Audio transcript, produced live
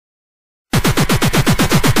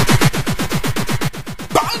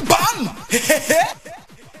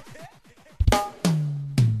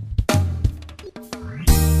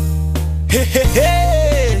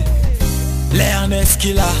Lernesse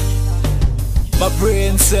Ki La, my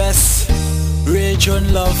princess.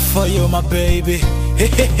 Region love for you, my baby.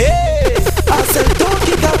 Ah, c'est le ton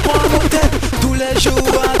qui prend mon tête. Tous les jours,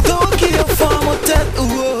 un ton qui font mon tête.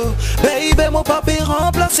 Oh, baby, mon papi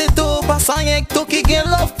remplace tout. Pas ça, y'a que toi qui gagne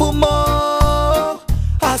love pour moi.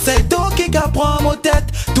 Ah, c'est le ton qui prend mon tête.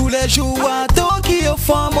 Tous les jours, un ton qui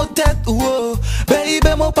font mon tête. Oh,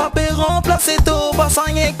 baby, mon papi remplace tout. Pas ça,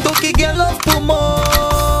 y'a que toi qui gagne love pour moi.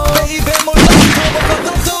 Baby, mon love pour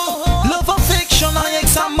moi. Love affection, rien que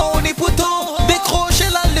ça money pour toi. Décrocher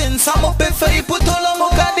la lune, ça m'a fait pour toi. L'homme au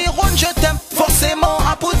cadiron, je t'aime forcément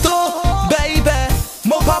à poto. Baby,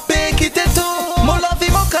 mon papé quitte tout. Mon love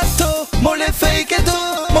mon cadeau, mon les fake et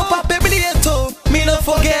tout. Mon papé oublié tout, me no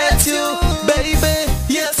forget you. Baby,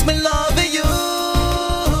 yes, me love you.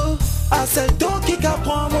 Ah, c'est le ton qui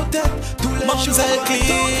prend mon tête. Tous les Manzelle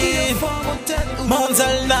clean,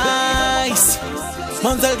 Manzelle nice,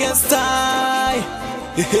 Manzelle gang style.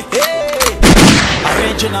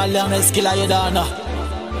 Original Lernesse Ki La, you don't know.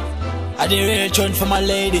 I did return for my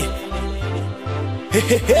lady.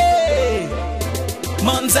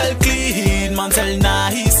 Manzelle clean, Manzelle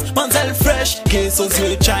nice, Manzelle fresh, case aux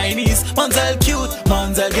yeux Chinese, Manzelle cute,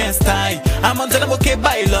 Manzelle gang style. I'm Manzelle okay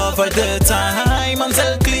by love all the time.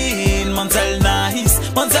 Manzelle clean, Manzelle nice,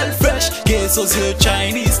 Manzelle fresh, case aux yeux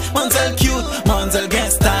Chinese, Manzelle cute, Manzelle gang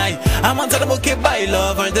style. I'm Manzelle okay by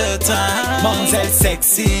love all the time. Manzelle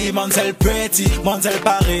sexy, Manzelle pretty, Manzelle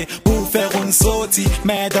paré pour faire une sortie,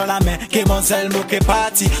 main dans la main, que Manzelle moque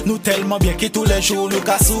parti. Nous tellement bien que tous les jours nous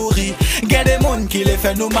qu'a souri. Get des monde qui les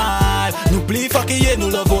fait nous mal. Nous pli fucké, nous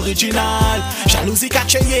love original. Jalousie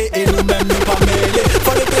cachée et nous-mêmes nous pas mêlés.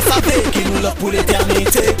 Faut le que savoir qui nous love pour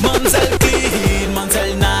l'éternité. Manzelle clean,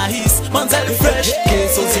 Manzelle nice, Manzelle fresh,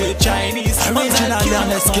 case aux yeux Chinese. Original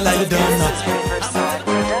Lernesse Ki La, you don't know.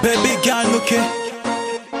 Baby girl look it,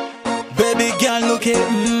 baby girl look it.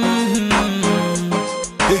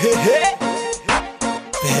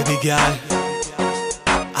 Baby girl,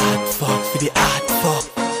 hard fuck for the hard fuck.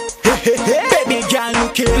 Baby girl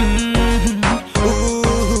look it.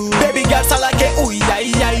 Ooh, baby girl ça like it.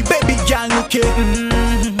 Ouyayay. Baby girl look it.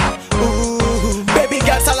 Ooh, baby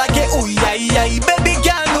girl ça like it. Ouyayay. Baby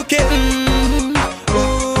girl look it.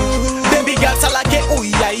 Ooh, baby girl ça like it.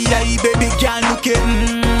 Ouyayay. Baby girl look it.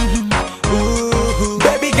 Ooh,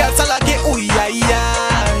 baby girl ça like it. Ouyayay.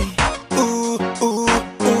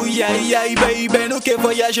 Ouyayay, baby. Nous qui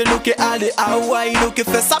voyage, nous qui aller à Hawaii, nous qui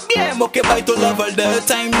fait ça bien, nous qui buy to love all the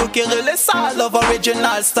time, nous qui relais ça, love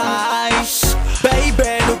original style. Baby,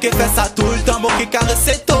 nous qui fait ça tout le temps, nous qui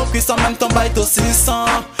caresse tout, puis sans même temps buy to 600.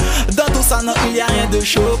 Dans tout ça, non, il y a rien de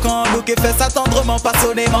choquant, nous qui fait ça tendrement,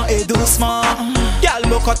 passionnément et doucement.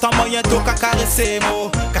 Calme quand on moyen tout, qu'à caresser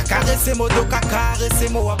moi, tout, qu'à caresser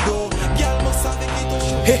moi, abdo. Calme, ça fait qui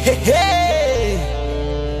touche. Hey, hey, hey.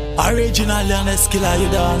 Original Lernesse Ki La, you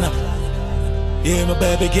don't know. Yeah, my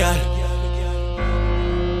baby girl,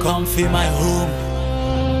 come feel my home,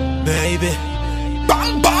 baby.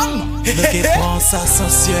 Bang bang. Nous qui prend ça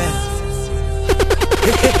sensuel.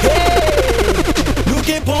 Nous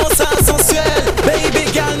qui prend ça sensuel.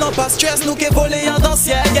 Baby girl, non pas stress. Nous qui volé en dans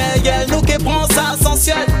ciel, yeah, yeah. Nous qui prend ça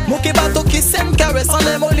sensuel. Nous qui bateau qui s'aime caresse en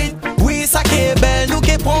hémolite. Oui, ça qui est belle. Nous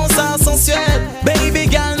qui prend ça sensuel. Baby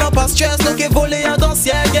girl, non pas stress. Nous qui volé en dans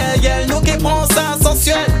ciel, yeah, yeah. Nous qui prend ça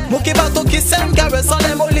sensuel. Nous qui bateau qui s'aime caresse en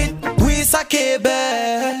hémolite. Oui, ça qui est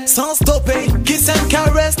belle. Sans stopper, qui s'aime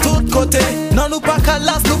caresse tout côté. Non, nous pas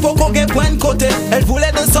calas, nous faut qu'on gagne point de côté. Elle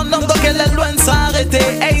voulait de son homme donc elle est loin de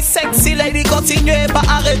s'arrêter. Hey sexy lady, continuez pas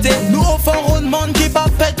arrêter. Nous offrons un monde qui pas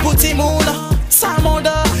fait pour petit monde. Ça monde,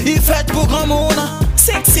 il fait pour grand monde.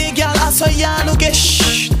 Sexy girl, assoya, nous qui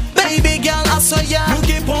shh. Baby girl, assoya, nous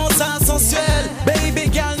qui prend ça sensuel. Baby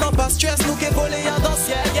girl, non pas stress, nous qui volé en dans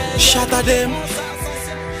ciel. Shut at them,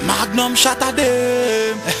 Magnum shut at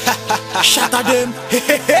them. Shut at them,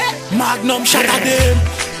 Magnum shut at them.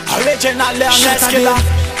 Original Lernesse Ki La,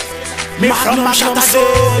 Magnum shut at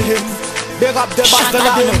them. Big up the bass de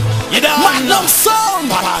la Magnum sound.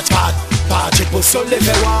 Parti pour se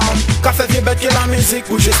lever warm. Café vieux bête que la musique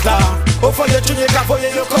ou juste là. Au fond de tout le cas, voyez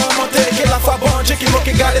le commenter. Que la foi bon Dieu qui m'a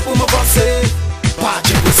garder pour me penser.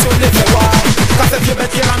 Parti pour se lever warm. Café vieux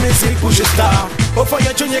bête que la musique ou juste là. Au fond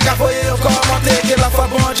de tout le cas, voyez le commenter. Que la foi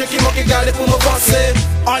bon Dieu qui m'a garder pour me penser.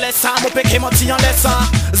 On laisse ça, mon péché menti, on laisse ça.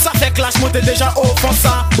 Ça fait clash, moi t'es déjà au fond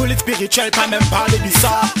ça. Bullet spirituel, pas même parler de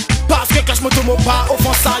ça. Parce que cache moi tout mon pas au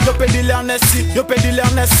fond ça. Yo pe di Lernesse, yo pe di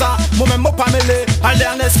Lernesse ça. Moi même moi pas mêlé à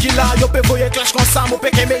Lernesse Ki La. Yo pe voyer clash comme ça, moi pe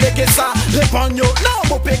que mêlé que ça. Réponds yo, non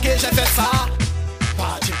moi pe que j'ai fait ça.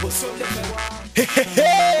 Parti pour se lever. Hey hey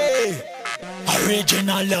hey.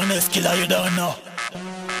 Original Lernesse Ki La, you don't know.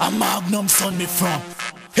 A Magnum son me from.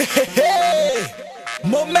 Hey hey hey.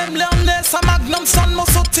 Moi même Lernesse, a Magnum son mo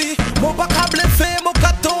sorti. Moi pas ka bleffer, moi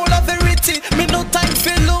ka tout la vérité. Me no time fi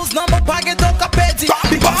lose, non moi pas get donc a pedi.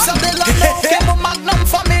 Because of the love, que mon Magnum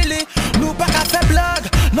family. Nous pas ka faire blague,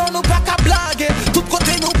 non nous pas ka blague. Tout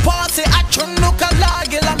côté nous passe, action nous ka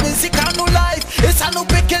lague. La musique à nous live, et ça nous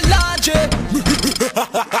pique l'âge.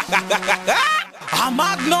 A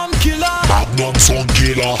Magnum Ki La, Magnum son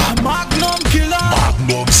Ki La, a Magnum Ki La,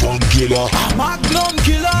 Magnum son Ki La, a Magnum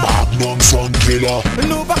Ki La. Magnum son Ki La,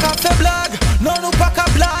 Nous pas qu'à faire blague, non nous pas qu'à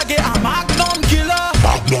blaguer. A Magnum Ki La,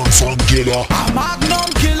 Magnum son Ki La, a Magnum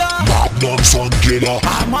Ki La, Magnum son Ki La,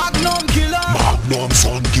 a Magnum Ki La. Magnum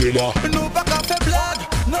son Ki La. Nous pas qu'à faire blague,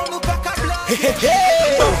 non nous pas qu'à blague. Hey, hey,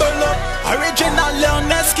 hey. Bubble up, original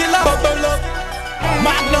Lernesse Ki La. Bubble up,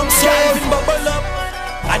 Magnum son, bubble up.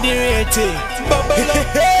 I didn't rate it. Bubble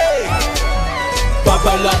up, hey.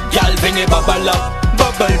 Bubble up, gal venez bubble up.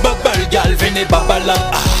 Bubble, bubble, gal venez bubble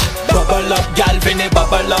up. Bubble up, gal venez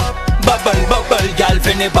bubble up. Bubble, bubble, gal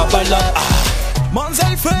venez bubble up.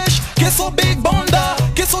 Manzelle fresh, qui sont big banda,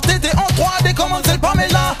 qui sont TD en 3D comme Manzelle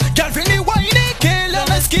Pamela. Gal venez whiner, qui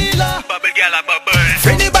Lernesse Ki La. Bubble gal a bubble.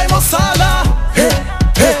 Venez by mon sala. Hey,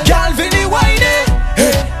 hey, gal venez whiner.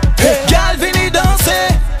 Hey, hey, gal venez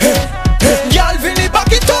danser. Hey, hey, gal venez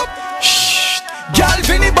back it up. Shh, gal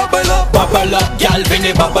venez bubble up. Bubble up, gal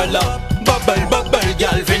venez bubble up. Bubble, bubble,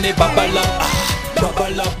 gal venez bubble up.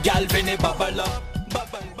 Bubble up, gal venez bubble up.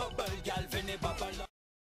 Bubble, bubble, gal venez bubble up.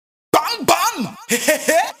 Bam, bam. Hey, hey,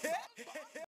 hey.